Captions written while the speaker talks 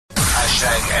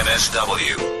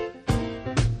#NSW.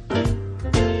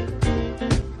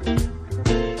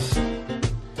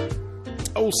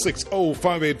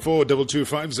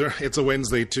 060-584-2250. It's a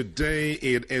Wednesday. Today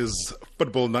it is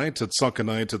football night. It's soccer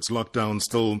night. It's lockdown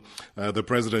still. The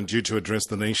president due to address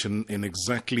the nation in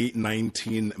exactly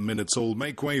 19 minutes. So we'll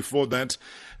make way for that.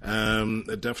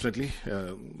 Definitely.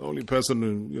 The only person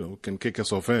who can kick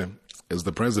us off air is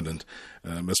the president,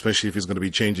 especially if he's going to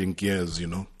be changing gears,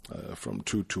 from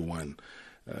 2 to 1.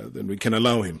 Then we can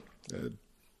allow him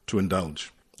to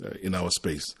indulge in our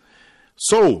space.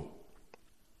 So,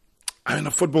 in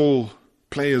a football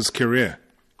player's career,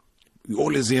 you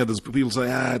always hear those people say,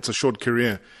 it's a short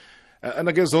career. And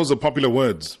I guess those are popular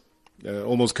words,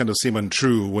 almost kind of seem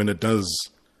untrue when it does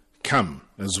come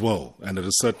as well. And at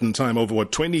a certain time, over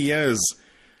 20 years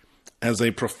as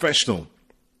a professional,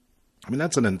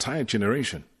 that's an entire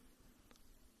generation.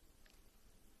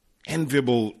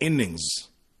 Enviable innings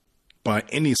by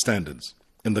any standards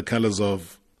in the colors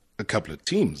of a couple of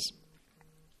teams.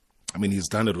 He's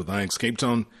done it with Ajax Cape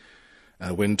Town.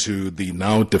 Went to the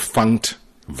now defunct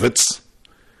Wits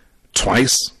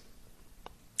twice.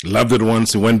 Loved it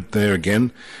once. He went there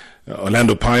again.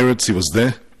 Orlando Pirates, he was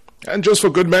there. And just for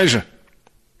good measure.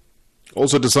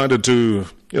 Also decided to,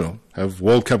 have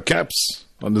World Cup caps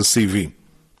on the CV.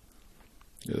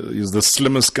 He's the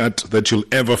slimmest gut that you'll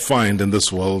ever find in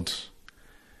this world.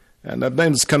 And that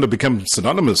name's kind of become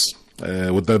synonymous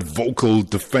with that vocal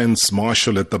defense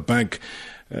marshal at the back.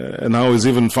 And now he's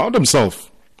even found himself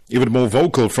even more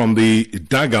vocal from the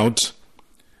dugout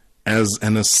as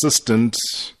an assistant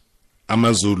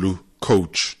Amazulu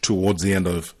coach towards the end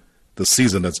of the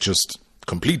season that's just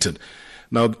completed.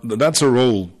 Now, that's a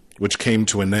role which came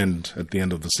to an end at the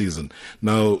end of the season.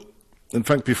 Now, in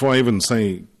fact, before I even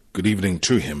say good evening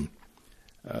to him,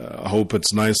 I hope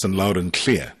it's nice and loud and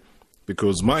clear.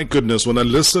 Because, my goodness, when I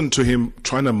listened to him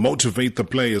trying to motivate the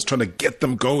players, trying to get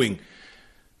them going,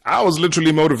 I was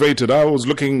literally motivated. I was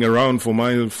looking around for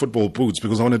my football boots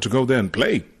because I wanted to go there and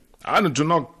play. I wanted to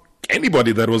knock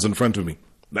anybody that was in front of me.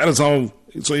 That is how,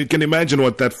 so you can imagine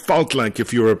what that felt like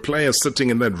if you were a player sitting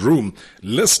in that room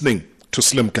listening to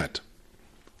Slim Cut.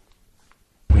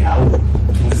 We hope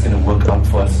things are going to work out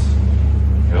for us.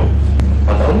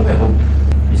 But the only way I hope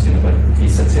is going to be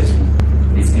successful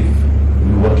is if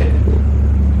we work at it.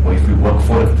 Or if we work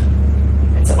for it.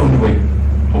 It's the only way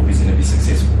hope is going to be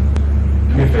successful.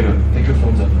 Do me a favor, take your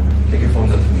phones up. Take your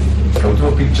phones up for me. Go to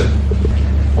a picture.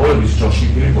 All of this, Josh,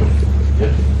 everybody.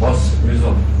 Yeah? Boss, where's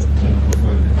all?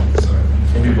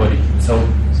 Everybody. So,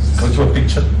 go to a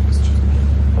picture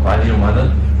of either your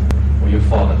mother or your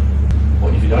father.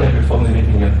 Or if you don't have your phone or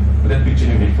anything here, put that picture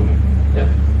in your head for me. Yeah?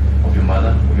 Of your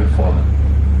mother or your father.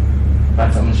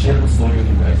 Right, so I'm going to share a little story with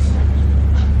you guys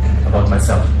about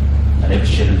myself. I never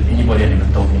shared it with anybody. I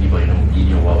never told anybody, no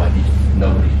media or what I did.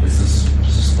 Nobody. This is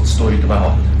just a story to my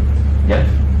heart. Yeah?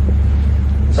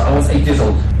 So I was 8 years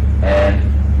old and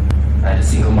I had a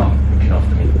single mom looking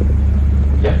after me.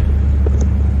 Yeah?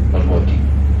 Not working.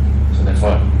 So that's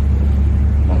why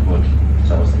I'm not working.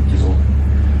 So I was 8 years old.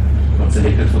 Got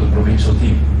selected for the provincial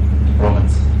team, the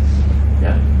province.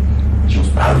 Yeah? She was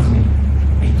proud of me.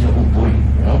 8-year-old boy,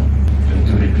 going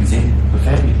to represent the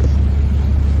family.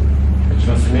 But you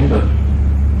must remember,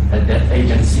 at that age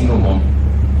and a single mom,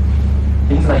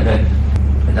 things like that,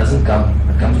 it doesn't come.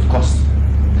 It comes with cost.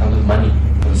 It comes with money.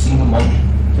 For a single mom,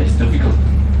 it's difficult.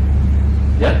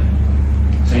 Yeah?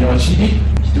 So you know what she did?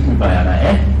 She took me by my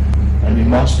hand and we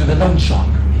marched to the loan shark.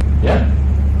 Yeah?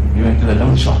 We went to the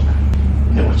loan shark.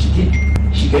 You know what she did?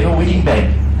 She gave a wedding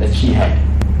bag that she had.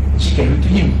 She gave it to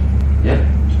him. Yeah?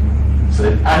 So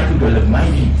that I could go live my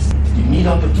dreams. To give me the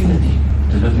opportunity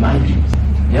to live my dreams.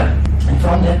 Yeah? And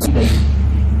from that day,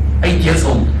 8 years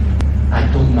old,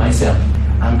 I told myself,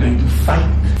 I'm going to fight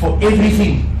for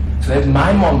everything so that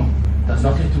my mom does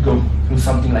not have to go through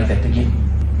something like that again.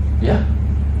 Yeah?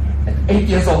 At 8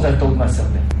 years old, I told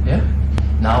myself that. Yeah?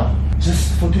 Now,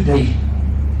 just for today,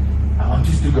 I want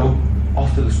you to go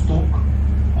after this talk,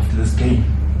 after this game.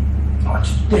 I want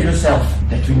you to tell yourself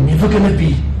that you're never going to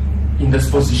be in this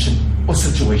position or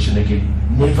situation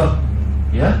again. Never.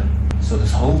 Yeah? So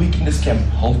this whole week in this camp,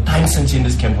 whole time since you're in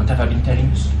this camp, what have I been telling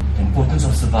you? The importance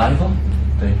of survival,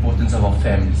 the importance of our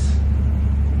families.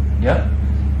 Yeah?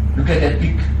 Look at that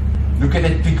pic. Look at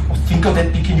that pic, or think of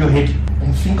that pic in your head,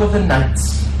 and think of the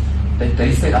nights that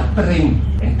they stayed up praying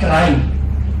and crying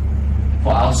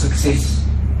for our success.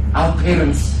 Our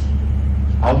parents,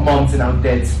 our moms and our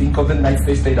dads, think of the nights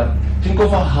they stayed up. Think of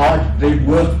how hard they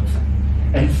worked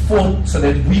and fought so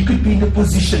that we could be in the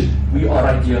position we are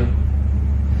right here.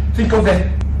 Think of that,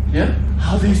 yeah?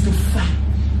 How they used to fight,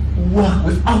 work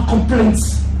without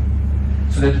complaints.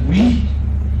 so that we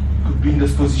could be in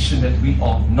this position that we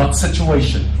are. Not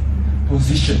situation,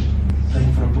 position,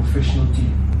 playing for a professional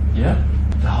team. Yeah?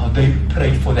 Now they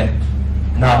prayed for that.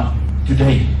 Now,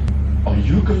 today, are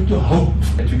you going to hope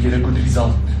that we get a good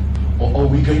result? Or are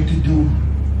we going to do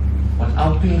what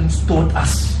our parents taught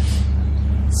us,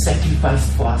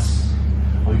 sacrificed for us?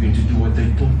 Are we going to do what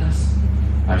they taught us?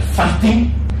 By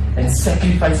fighting and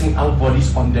sacrificing our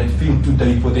bodies on that field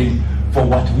today for them, for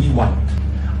what we want.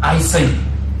 I say,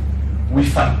 we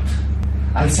fight.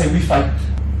 I say we fight.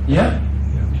 Yeah?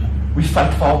 We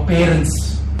fight for our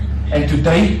parents. And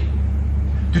today,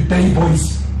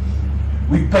 boys,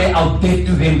 we pay our debt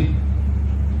to them,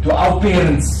 to our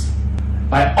parents,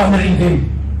 by honoring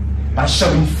them, by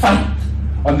showing fight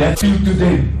on that field to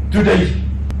them. Today,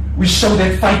 we show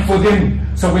that fight for them.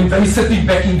 So when they're sitting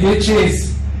back in their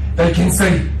chairs, they can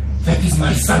say, that is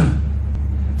my son.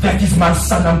 That is my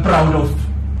son I'm proud of.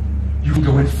 You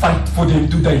go and fight for them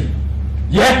today.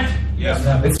 Yeah? Yes.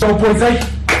 Let's go, boys, eh?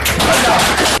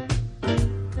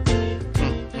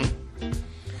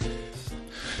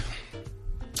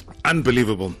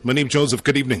 Unbelievable. Moeneeb Joseph,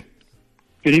 good evening.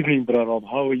 Good evening, Brother Rob.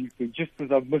 How are you? Just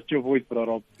as I've missed your voice,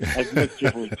 Brother Rob. I've missed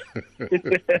your voice.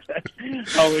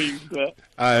 How are you, sir?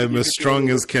 I am as strong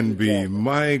as can be.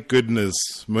 My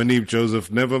goodness, Moeneeb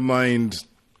Joseph, never mind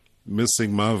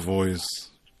missing my voice.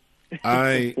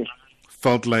 I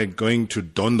felt like going to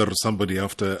donder somebody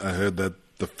after I heard that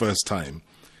the first time.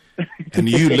 And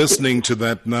you listening to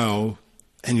that now,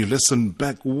 and you listen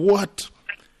back, what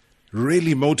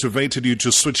really motivated you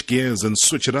to switch gears and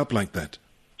switch it up like that?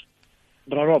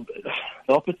 Brother Rob,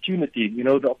 the opportunity,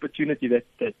 the opportunity that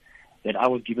I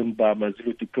was given by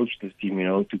Amazulu to coach this team,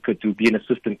 to be an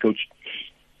assistant coach,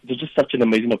 it was just such an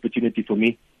amazing opportunity for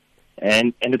me.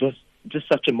 And it was just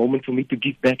such a moment for me to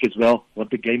give back as well, what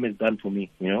the game has done for me,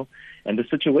 And the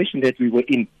situation that we were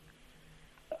in,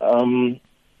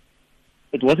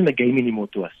 it wasn't a game anymore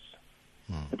to us.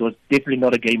 It was definitely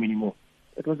not a game anymore.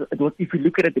 It was. If you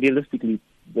look at it realistically,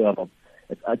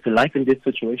 it's a life and death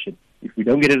situation. If we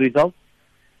don't get a result,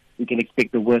 we can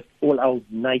expect the worst. All our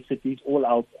niceties, all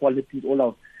our qualities,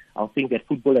 all our things that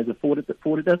football has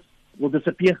afforded us will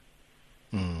disappear.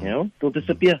 They'll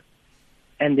disappear.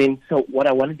 And then, so what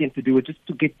I wanted them to do was just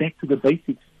to get back to the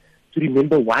basics, to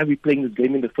remember why we're playing this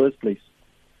game in the first place.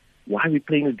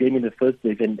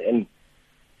 And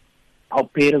our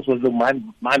parents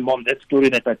my mom, that story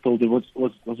that I told her was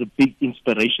a big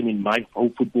inspiration in my whole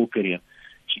football career.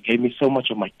 She gave me so much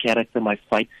of my character, my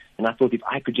fight, and I thought if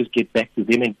I could just get back to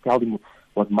them and tell them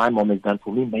what my mom has done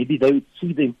for me, maybe they would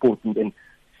see the importance. And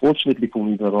fortunately for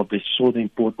me, Rob, they saw the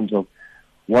importance of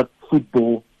what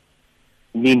football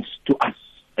means to us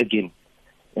again,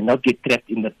 and not get trapped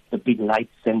in the big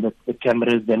lights and the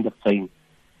cameras and the fame.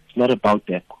 It's not about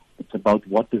that. It's about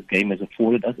what this game has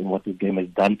afforded us and what this game has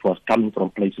done for us, coming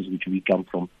from places which we come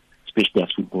from, especially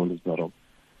as footballers, Rob.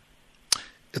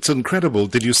 It's incredible.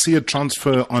 Did you see it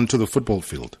transfer onto the football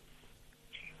field?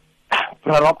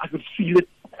 Rob, I could feel it.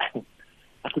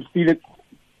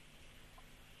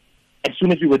 As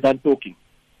soon as we were done talking,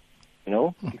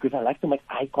 because I like to make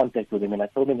eye contact with them, and I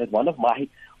told them that one of my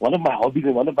hobbies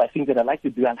and one of my things that I like to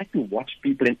do, I like to watch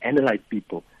people and analyze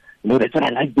people. That's what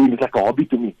I like doing. It's like a hobby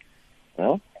to me.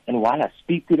 And while I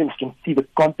speak to them, I can see the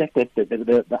contact,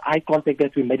 the eye contact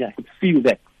that we made, and I could feel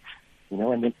that.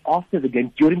 And then after the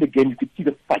game, during the game, you could see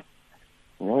the fight.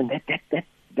 And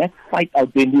that fight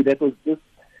out there, that was just,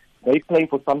 they playing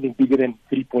for something bigger than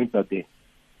 3 points out there.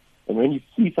 And when you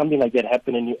see something like that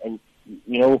happen, and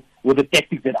with the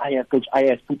tactics that Coach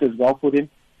has put as well for them,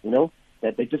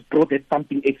 that they just brought that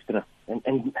something extra. And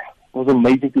it was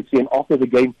amazing to see. And after the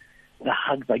game, the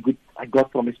hugs I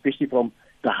got from, especially from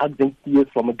the hugs and tears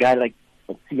from a guy like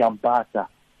Siambasa,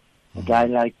 a guy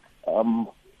like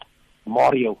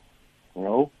Mario,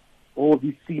 all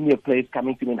these senior players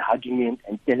coming to me and hugging me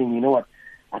and telling me,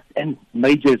 and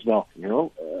Major as well,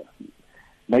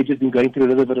 Major's been going through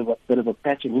a little bit of a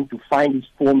patch, and him to find his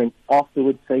form, and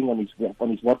afterwards saying on his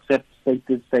WhatsApp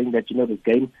status saying that this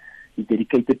game is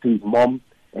dedicated to his mom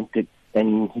and his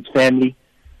family.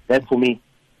 That for me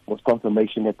was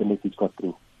confirmation that the message got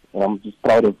through, and I'm just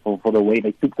proud of for the way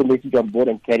they took the message on board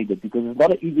and carried it, because it's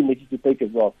not an easy message to take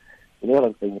as well. You know what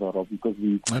I'm saying, Rob? Because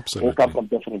we all come from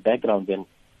different backgrounds, and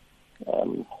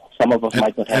some of us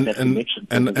might not have that connection.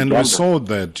 And we saw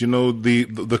that,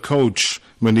 the coach,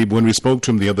 when we spoke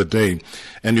to him the other day,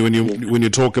 and when you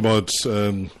talk about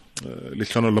Lihlano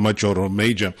Lamajor or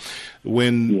Major,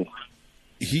 when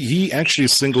he actually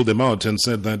singled him out and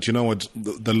said that,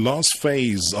 the last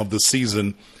phase of the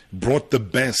season brought the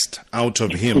best out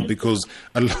of him? Because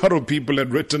a lot of people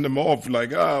had written him off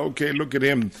like, okay, look at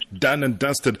him, done and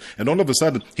dusted. And all of a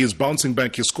sudden, he's bouncing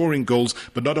back, he's scoring goals.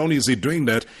 But not only is he doing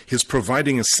that, he's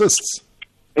providing assists.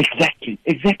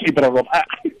 Exactly, brother.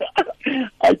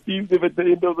 I teased him at the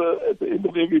end of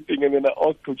everything, and then I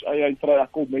asked Coach Aya, I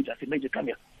called Major. I said, Major, come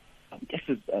here.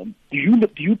 Do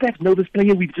you perhaps know this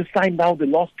player we've just signed now the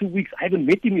last 2 weeks? I haven't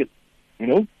met him yet.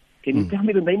 Can you tell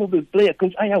me the name of this player?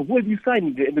 Coach Aya, who have you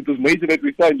signed? And it was Major that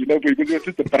we signed, because he was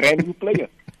just a brand new player.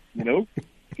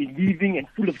 Believing and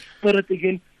full of spirit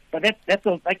again. But that's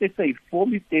like they say,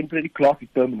 form is temporary, class is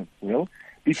permanent.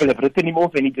 People have written him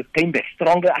off, and he just came back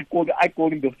stronger. I called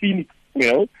him the Phoenix.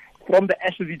 From the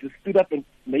ashes, he just stood up and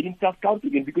made himself count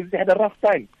again because he had a rough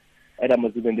time at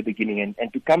Amazulu in the beginning,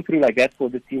 and to come through like that for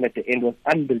the team at the end was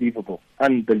unbelievable,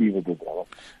 bro.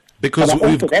 Because go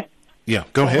ahead,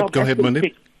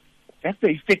 Moeneeb. That's the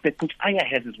effect that Coach Aya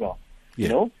has as well.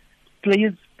 Yeah.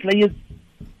 Players,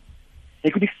 they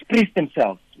could express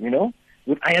themselves.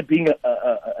 With Aya being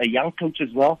a young coach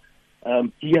as well,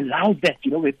 he allows that.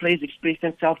 Where players express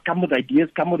themselves, come with ideas,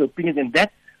 come with opinions, and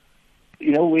that.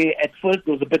 Where at first it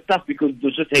was a bit tough because it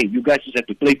was just, hey, you guys just have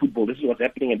to play football. This is what's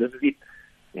happening, and this is it.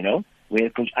 Where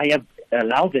Coach Aya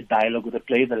allowed that dialogue with the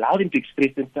players, allowed them to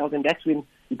express themselves, and that's when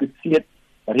you could see it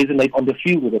resonate on the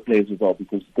field with the players as well,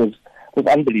 because it was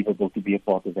unbelievable to be a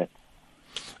part of that.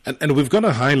 And we've got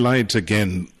to highlight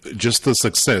again just the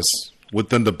success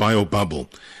within the bio bubble.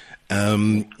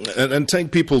 And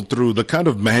take people through the kind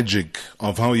of magic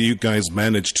of how you guys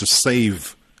managed to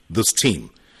save this team.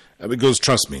 Because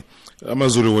trust me,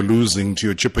 Amazulu were losing to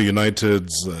your Chipper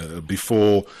Uniteds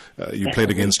before you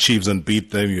played against Chiefs and beat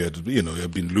them. You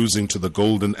had been losing to the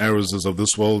Golden Arrows of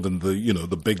this world and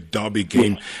the big derby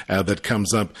game that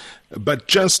comes up. But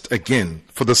just again,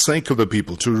 for the sake of the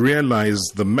people, to realize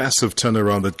the massive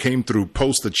turnaround that came through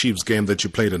post the Chiefs game that you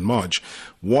played in March,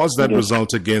 was that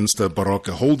result against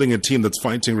Baroka, holding a team that's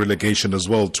fighting relegation as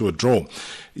well to a draw.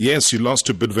 Yes, you lost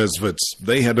to Bidvest Wits.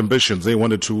 They had ambitions. They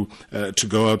wanted to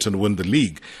go out and win the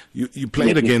league. You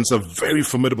played against a very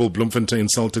formidable Bloemfontein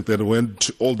Celtic that went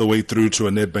all the way through to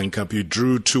a Nedbank Cup. You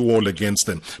drew 2-2 against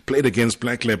them. Played against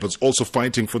Black Leopards, also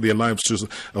fighting for their lives to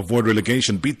avoid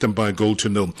relegation. Beat them by a goal to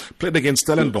 0. Played against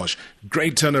Stellenbosch.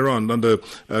 Great turnaround under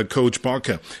Coach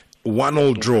Parker.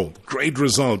 1-1 draw. Great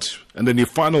result. And then your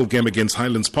final game against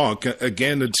Highlands Park.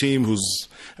 Again, a team who's...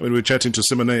 we were chatting to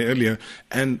Simone earlier,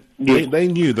 and they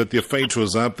knew that their fate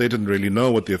was up. They didn't really know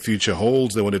what their future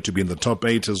holds. They wanted to be in the top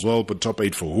 8 as well, but top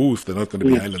 8 for who if they're not going to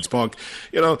be Highlands Park?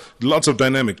 Lots of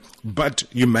dynamic. But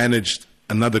you managed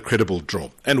another credible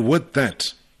draw. And with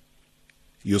that,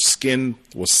 your skin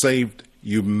was saved.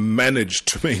 You managed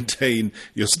to maintain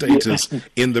your status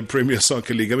in the Premier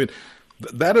Soccer League. I mean,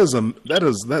 that is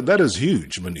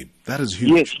huge, Moeneeb. That is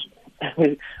huge.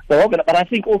 Yes. But I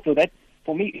think also that,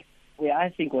 for me, where I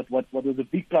think what was a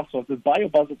big plus was the bio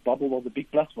bubble was a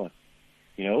big plus for us,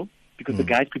 because the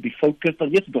guys could be focused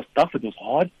on, yes, it was tough, it was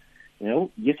hard,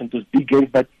 yes, and it was big games,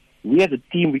 but we as a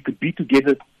team, we could be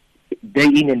together day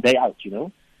in and day out,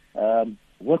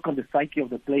 work on the psyche of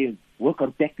the players, work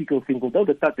on tactical things, although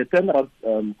the turnaround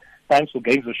times for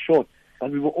games were short,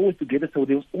 but we were always together, so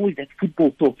there was always that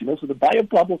football talk, so the bio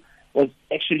bubble was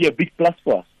actually a big plus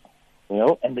for us.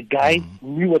 And the guys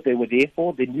knew what they were there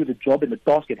for. They knew the job and the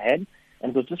task at hand,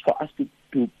 and it was just for us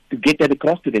to get that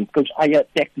across to them. Coach Aya,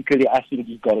 tactically, I think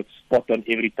he's got it spot on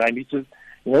every time. He's just,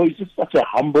 he's just such a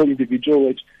humble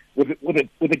individual with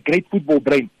a great football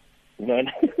brain.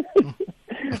 And I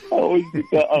always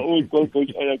call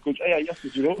Coach Aya, yes,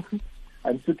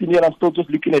 I'm sitting here, I'm still just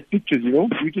looking at pictures, You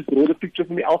just draw the picture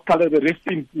for me, I'll color the rest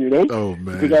in, Oh,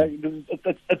 man.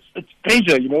 Because it's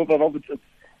pleasure, but it's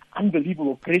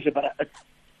unbelievable pressure, but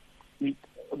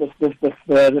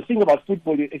the thing about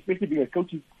football, especially being a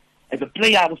coach, as a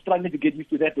player, I was struggling to get used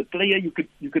to that. The player, you could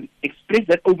express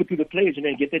that over to the players,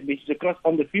 and get that message across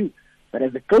on the field. But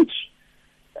as a coach,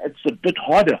 it's a bit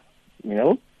harder,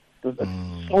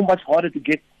 It's so much harder to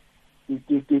get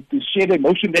to share the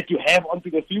emotion that you have onto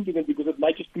the field with them, because it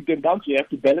might just put them down. So you have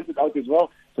to balance it out as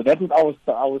well. So that was I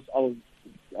was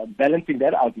balancing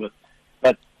that out with,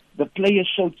 but. The players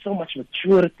showed so much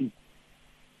maturity,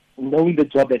 knowing the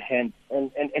job at hand,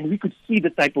 and we could see the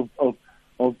type of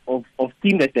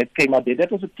team that came out there.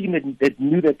 That was a team that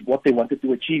knew that what they wanted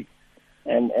to achieve,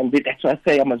 and that's why I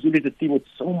say Amazulu is a team with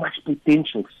so much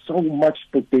potential,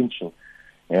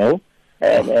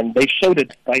 and they showed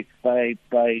it by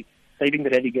saving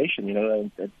the relegation.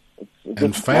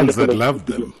 And fans that love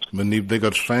them. Moeneeb, they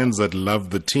got fans that love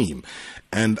the team.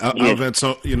 And I've had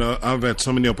so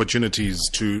many opportunities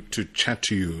to chat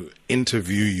to you,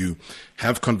 interview you,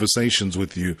 have conversations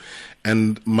with you.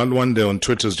 And Malwande on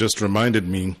Twitter has just reminded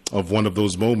me of one of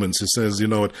those moments. He says, you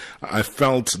know what, I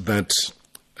felt that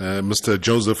Mr.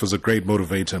 Joseph was a great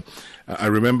motivator. I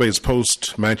remember his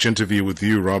post-match interview with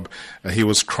you, Rob. He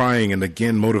was crying and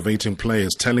again motivating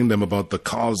players, telling them about the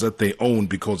cars that they own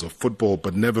because of football,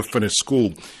 but never finished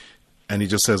school. And he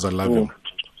just says, I love him.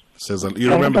 Says, you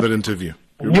remember that interview?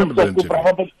 You remember that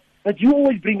interview? But you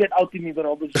always bring that out in me,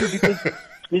 Rob, because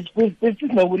there's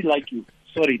just nobody like you.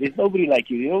 Sorry, there's nobody like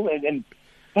you, you know.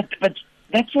 But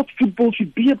that's what football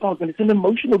should be about, and it's an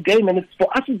emotional game, and it's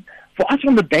for us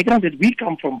from the background that we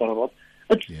come from, Rob.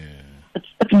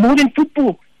 It's more than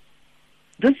football.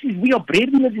 We are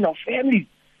breadwinners in our families,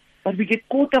 but we get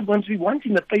caught up once in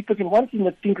the papers and once in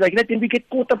the things like that, and we get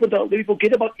caught up we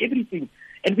forget about everything,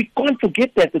 and we can't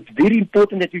forget that. It's very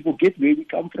important that we forget where we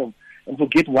come from and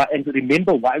forget why, and to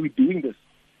remember why we're doing this.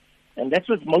 And that's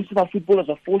what most of our footballers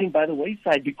are falling by the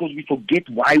wayside, because we forget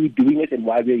why we're doing it and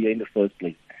why we're here in the first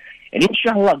place. And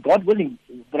inshallah, God willing,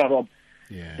 Rob,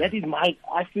 that is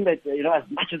I feel that, you know, as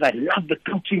much as I love the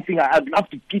coaching thing, I'd love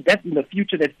to keep that in the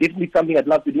future. That's definitely something I'd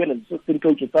love to do, and an assistant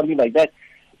coach or something like that.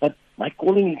 But my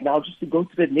calling is now just to go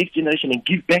to the next generation and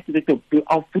give back to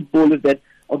our footballers that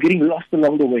are getting lost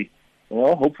along the way. You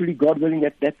know, hopefully, God willing,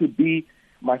 that would be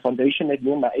my foundation that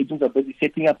me and my agents are busy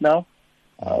setting up now.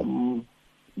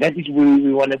 That is where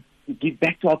we want to give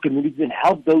back to our communities and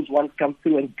help those ones come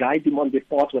through and guide them on their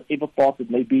path, whatever path it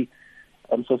may be.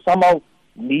 So somehow,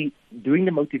 me doing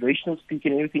the motivational speak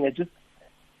and everything, I just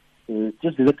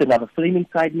lit another flame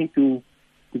inside me to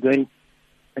go and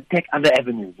attack other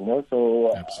avenues, you know.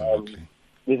 So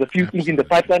there's a few things in the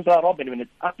pipeline, Rob, and when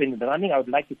it's up and running, I would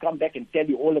like to come back and tell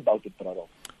you all about it, Rob.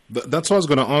 That's what I was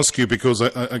going to ask you, because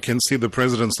I can see the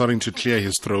president starting to clear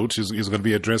his throat. He's going to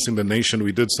be addressing the nation.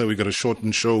 We did say we got a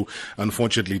shortened show,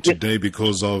 unfortunately, today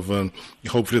because of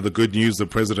hopefully the good news the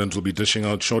president will be dishing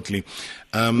out shortly.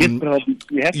 Yes, bro.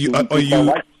 We have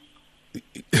to.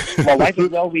 My wife as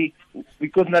well.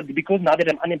 Because now that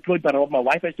I'm unemployed, but my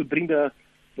wife has to bring the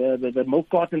milk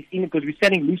cartons in, because we're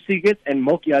selling loose cigarettes and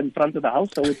milk here in front of the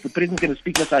house. So if the president's going to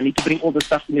speak, so I need to bring all the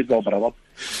stuff in as well, bro.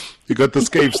 You got the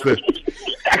scapes there.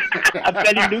 I'm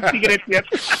selling loose cigarettes here.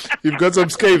 You've got some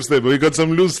scapes there, but you got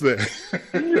some loose there.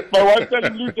 My wife's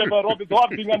selling loose there, but Rob, it's hard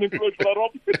being unemployed,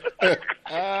 Rob.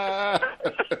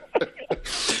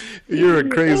 You're a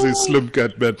crazy slim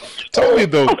cat, man. Tell me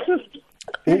though,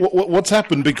 what's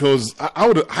happened? Because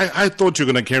I thought you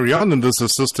were going to carry on in this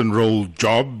assistant role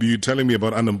job. You're telling me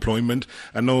about unemployment.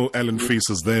 I know Alan Fries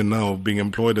is there now, being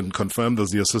employed and confirmed as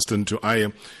the assistant to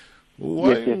Aya.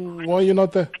 Why are you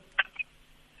not there?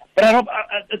 But Rob,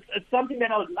 it's something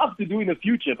that I would love to do in the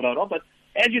future, Rob. But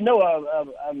as you know,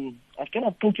 I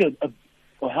cannot coach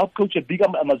or help coach a big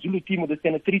Amazulu team with a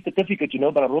Standard 3 certificate, you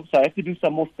know. But Rob, so I have to do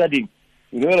some more studying.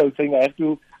 You know what I was saying?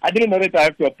 I didn't know that I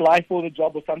have to apply for the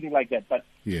job or something like that. But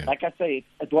like I say,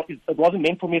 it wasn't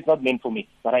meant for me. It's not meant for me.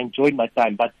 But I enjoyed my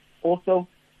time. But also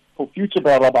for future,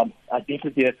 Rob, I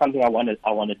definitely that's something I want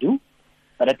to do.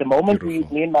 But at the moment,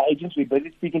 me and my agents, we're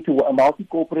busy speaking to a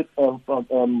multi-corporate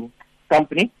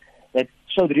company that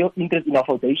showed real interest in our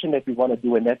foundation that we want to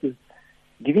do, and that is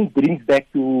giving dreams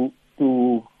back to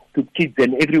kids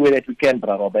and everywhere that we can,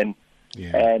 Rob.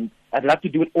 And I'd love to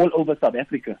do it all over South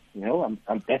Africa. You know,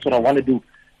 that's what I want to do.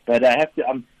 But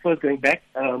I'm first going back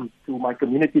to my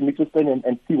community in Mitchelton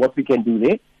and see what we can do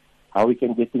there, how we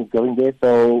can get things going there.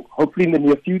 So hopefully in the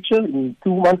near future, in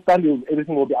 2 months' time,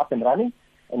 everything will be up and running,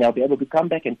 and I'll be able to come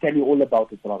back and tell you all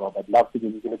about it, Rob. I'd love to do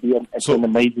it. It's going to be an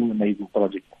amazing, amazing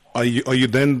project. Are you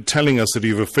then telling us that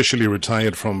you've officially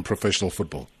retired from professional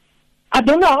football? I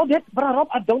don't know how that, Rob.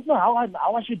 I don't know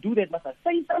how I should do that. Must I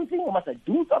say something or must I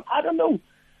do something? I don't know.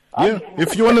 Yeah,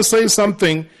 if you want to say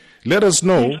something, let us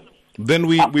know. Then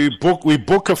we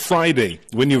book a Friday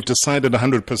when you've decided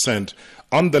 100%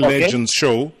 on the Legends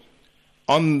show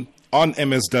on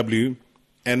MSW,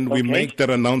 and we make that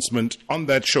announcement on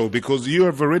that show, because you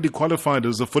have already qualified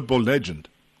as a football legend.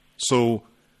 So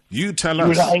you tell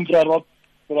us.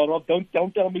 Rob,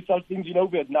 don't tell me such things. You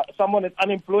know, someone is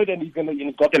unemployed and he's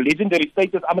got a legendary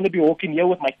status. I'm going to be walking here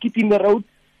with my kit in the road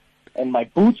and my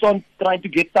boots on, trying to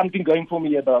get something going for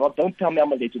me here, Rob. Don't tell me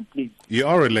I'm a legend, please. You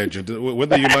are a legend.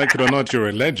 Whether you like it or not, you're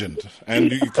a legend.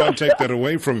 And you can't take that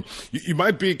away from you. You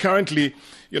might be currently,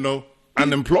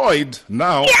 unemployed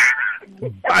now,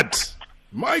 but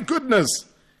my goodness,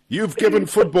 you've given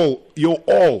football your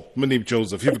all, Moeneeb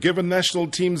Joseph. You've given national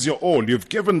teams your all. You've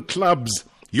given clubs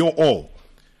your all.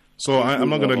 So I'm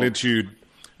not going to let you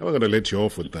I'm not going to let you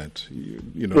off with that.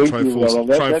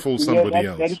 Try fool somebody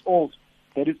else. That is all.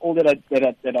 That is all that I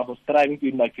was striving to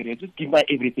in my career. Just give my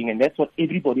everything, and that's what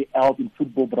everybody else in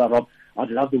football, brother, I'd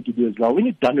love them to do as well. When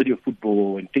you're done with your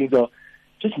football and things are,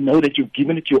 just know that you've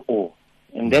given it your all,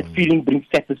 and that feeling brings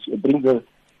a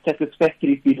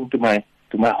satisfactory feeling to my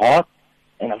heart,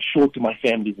 and I'm sure to my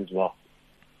families as well.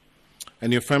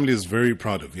 And your family is very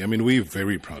proud of you. I mean, we're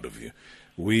very proud of you.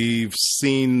 We've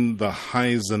seen the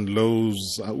highs and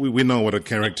lows. We know what a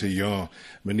character you are,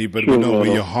 Moeneeb, but we know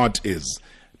where your heart is.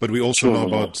 But we also know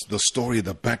about the story,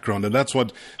 the background, and that's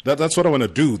what I want to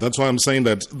do. That's why I'm saying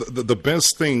that the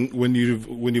best thing when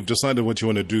you've decided what you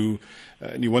want to do,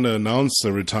 and you want to announce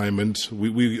a retirement,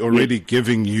 we already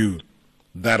giving you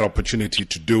that opportunity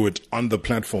to do it on the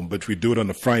platform. But we do it on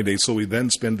a Friday, so we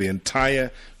then spend the entire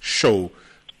show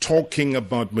talking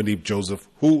about Moeneeb Joseph.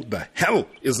 Who the hell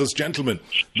is this gentleman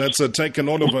that's taken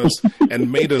all of us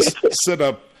and made us sit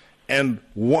up and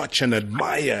watch and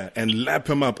admire and lap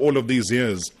him up all of these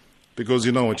years? Because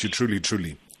you know what, you truly,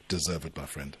 truly deserve it, my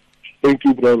friend. Thank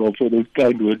you, brother, for those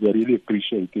kind words. I really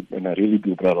appreciate it, and I really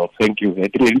do, brother. Thank you.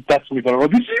 It really touched me, brother.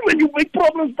 You see, when you make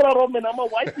problems, brother, man, I'm a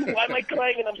wife. Why am I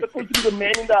crying? And I'm supposed to be the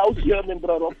man in the house here, man,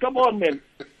 brother. Come on, man.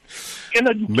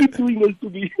 You keep doing this to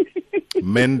me.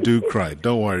 Men do cry.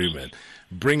 Don't worry, man.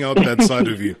 Bring out that side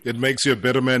of you. It makes you a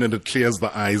better man, and it clears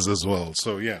the eyes as well.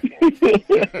 So, yeah.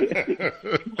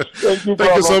 Thank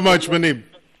you so much, Moeneeb.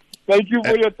 Thank you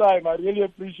for your time. I really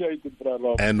appreciate it,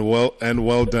 brother. And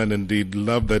well done indeed.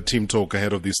 Love that team talk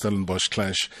ahead of the Stellenbosch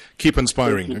clash. Keep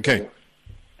inspiring. Okay.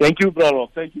 Thank you, brother.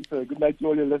 Thank you, sir. Good night to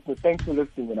all your listeners. Thanks for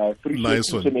listening, and I appreciate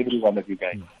each and every one of you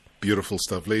guys. Beautiful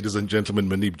stuff. Ladies and gentlemen,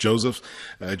 Moeneeb Josephs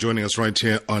joining us right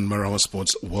here on Marawa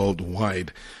Sports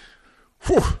Worldwide.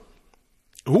 Whew.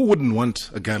 Who wouldn't want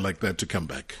a guy like that to come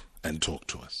back and talk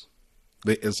to us?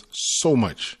 There is so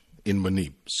much in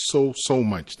Moeneeb, so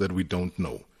much that we don't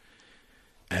know.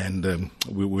 And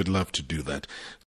we would love to do that.